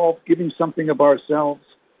involve giving something of ourselves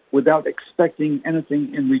without expecting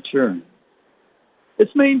anything in return.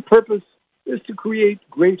 Its main purpose is to create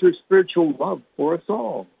greater spiritual love for us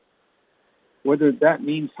all. Whether that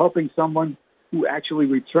means helping someone who actually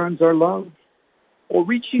returns our love, or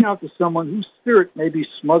reaching out to someone whose spirit may be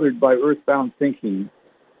smothered by earthbound thinking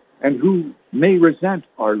and who may resent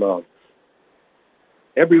our love.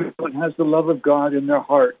 Everyone has the love of God in their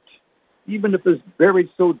heart, even if it's buried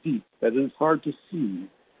so deep that it is hard to see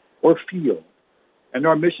or feel. And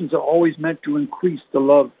our missions are always meant to increase the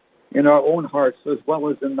love in our own hearts as well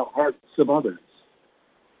as in the hearts of others.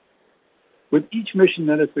 With each mission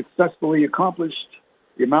that is successfully accomplished,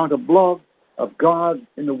 the amount of love of God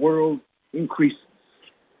in the world increases.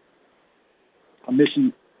 A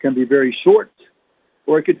mission can be very short,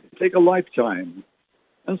 or it could take a lifetime,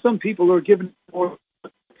 and some people are given more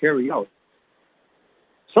to carry out.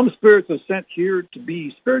 Some spirits are sent here to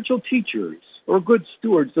be spiritual teachers or good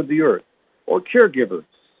stewards of the earth or caregivers.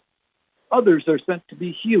 Others are sent to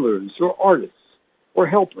be healers or artists or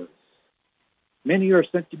helpers. Many are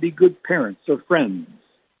sent to be good parents or friends.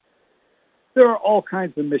 There are all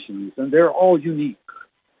kinds of missions, and they're all unique.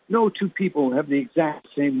 No two people have the exact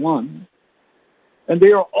same one. And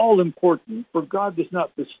they are all important, for God does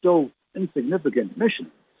not bestow insignificant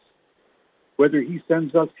missions. Whether he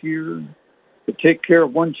sends us here to take care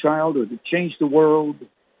of one child or to change the world,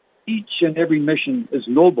 each and every mission is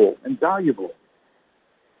noble and valuable.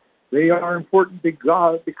 They are important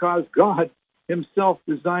because God himself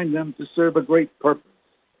designed them to serve a great purpose.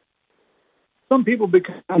 Some people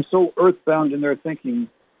become so earthbound in their thinking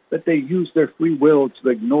that they use their free will to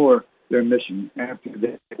ignore their mission after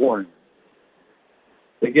they're born.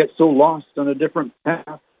 They get so lost on a different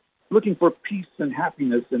path, looking for peace and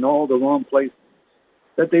happiness in all the wrong places,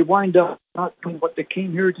 that they wind up not doing what they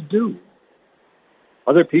came here to do.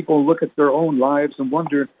 Other people look at their own lives and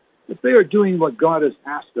wonder if they are doing what God has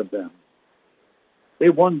asked of them. They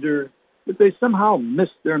wonder if they somehow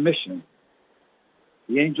missed their mission.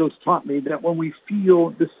 The angels taught me that when we feel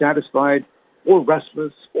dissatisfied or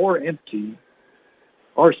restless or empty,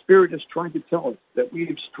 our spirit is trying to tell us that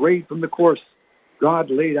we've strayed from the course God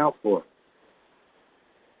laid out for us.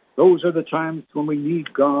 Those are the times when we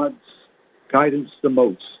need God's guidance the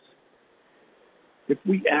most. If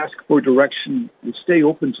we ask for direction and stay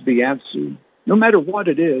open to the answer, no matter what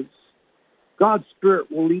it is, God's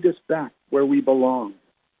Spirit will lead us back where we belong.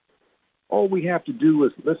 All we have to do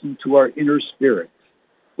is listen to our inner spirit,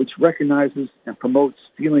 which recognizes and promotes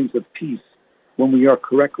feelings of peace when we are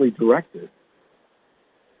correctly directed.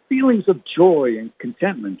 Feelings of joy and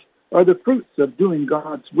contentment are the fruits of doing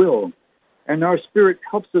God's will, and our spirit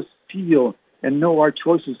helps us feel and know our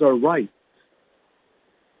choices are right.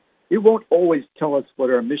 It won't always tell us what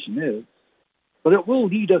our mission is, but it will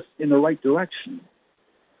lead us in the right direction.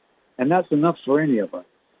 And that's enough for any of us.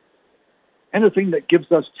 Anything that gives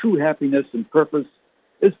us true happiness and purpose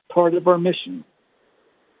is part of our mission.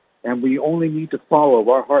 And we only need to follow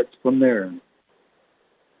our hearts from there.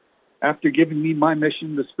 After giving me my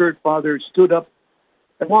mission, the Spirit Father stood up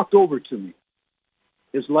and walked over to me.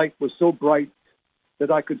 His light was so bright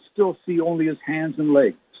that I could still see only his hands and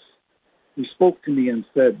legs. He spoke to me and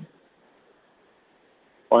said,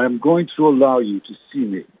 I am going to allow you to see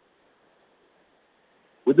me.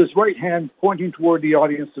 With his right hand pointing toward the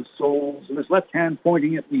audience of souls and his left hand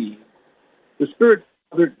pointing at me, the Spirit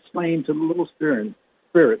Father explained to the little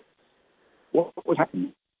spirit what was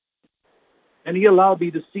happening. And he allowed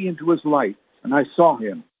me to see into his light, and I saw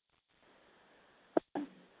him.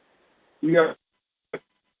 We are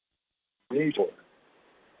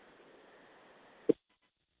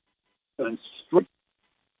and straight.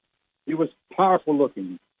 He was powerful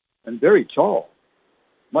looking and very tall,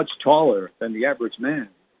 much taller than the average man.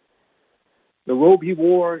 The robe he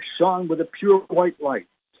wore shone with a pure white light,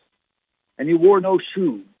 and he wore no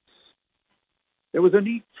shoes. There was a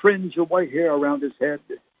neat fringe of white hair around his head,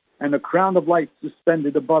 and a crown of light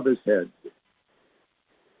suspended above his head.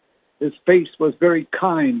 His face was very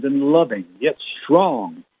kind and loving, yet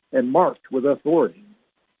strong and marked with authority.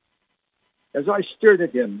 As I stared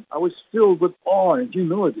at him, I was filled with awe and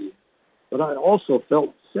humility, but I also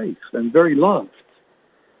felt safe and very loved.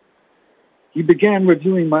 He began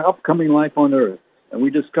reviewing my upcoming life on earth, and we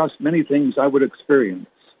discussed many things I would experience,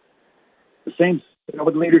 the same I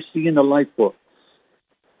would later see in the life books.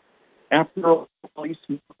 After all, he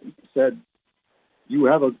said, you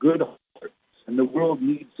have a good heart, and the world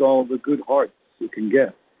needs all the good hearts it can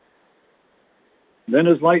get. Then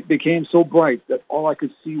his light became so bright that all I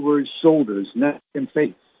could see were his shoulders, neck, and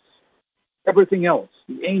face. Everything else,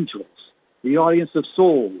 the angels, the audience of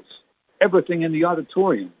souls, everything in the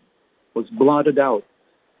auditorium was blotted out.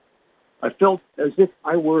 I felt as if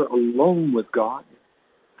I were alone with God,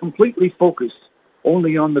 completely focused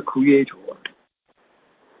only on the Creator.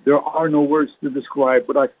 There are no words to describe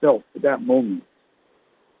what I felt at that moment.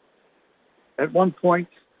 At one point,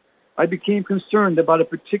 I became concerned about a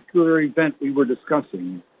particular event we were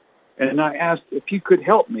discussing, and I asked if he could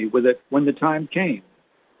help me with it when the time came.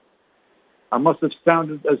 I must have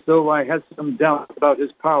sounded as though I had some doubt about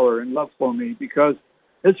his power and love for me, because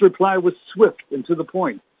his reply was swift and to the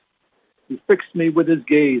point. He fixed me with his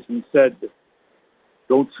gaze and said,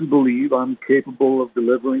 don't you believe I'm capable of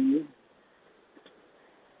delivering you?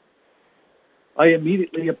 I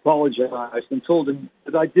immediately apologized and told him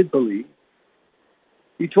that I did believe.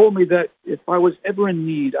 He told me that if I was ever in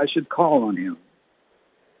need, I should call on him.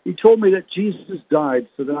 He told me that Jesus died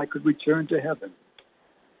so that I could return to heaven.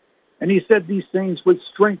 And he said these things with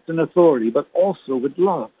strength and authority, but also with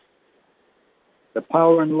love. The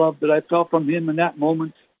power and love that I felt from him in that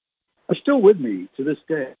moment are still with me to this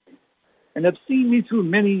day, and have seen me through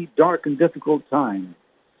many dark and difficult times.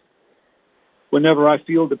 Whenever I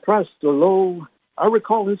feel depressed or low, I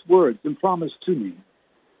recall his words and promise to me,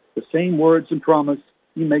 the same words and promise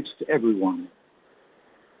he makes to everyone.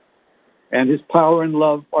 And his power and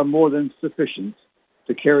love are more than sufficient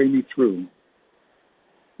to carry me through.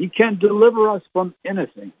 He can deliver us from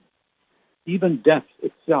anything, even death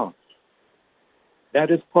itself.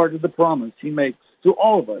 That is part of the promise he makes to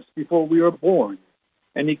all of us before we are born,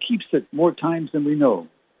 and he keeps it more times than we know.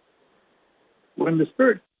 When the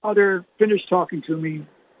Spirit Father finished talking to me,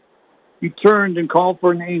 He turned and called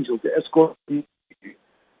for an angel to escort me.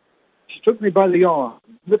 She took me by the arm,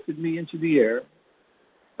 lifted me into the air,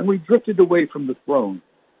 and we drifted away from the throne.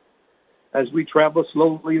 As we traveled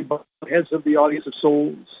slowly above the heads of the audience of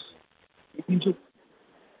souls, the angel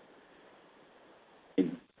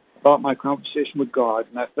about my conversation with God,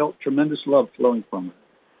 and I felt tremendous love flowing from it.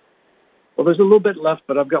 Well, there's a little bit left,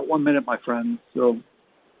 but I've got 1 minute, my friends, so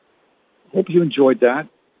I hope you enjoyed that.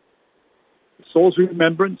 Soul's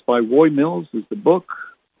Remembrance by Roy Mills is the book.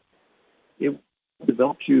 It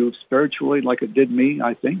developed you spiritually like it did me,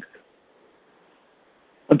 I think.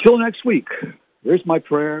 Until next week, here's my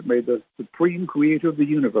prayer. May the Supreme Creator of the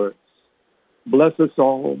universe bless us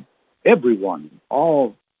all, everyone,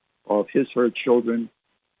 all of his, her children.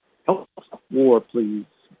 Help stop war, please,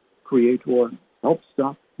 Creator. Help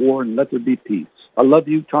stop war and let there be peace. I love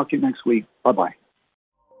you. Talk to you next week. Bye-bye.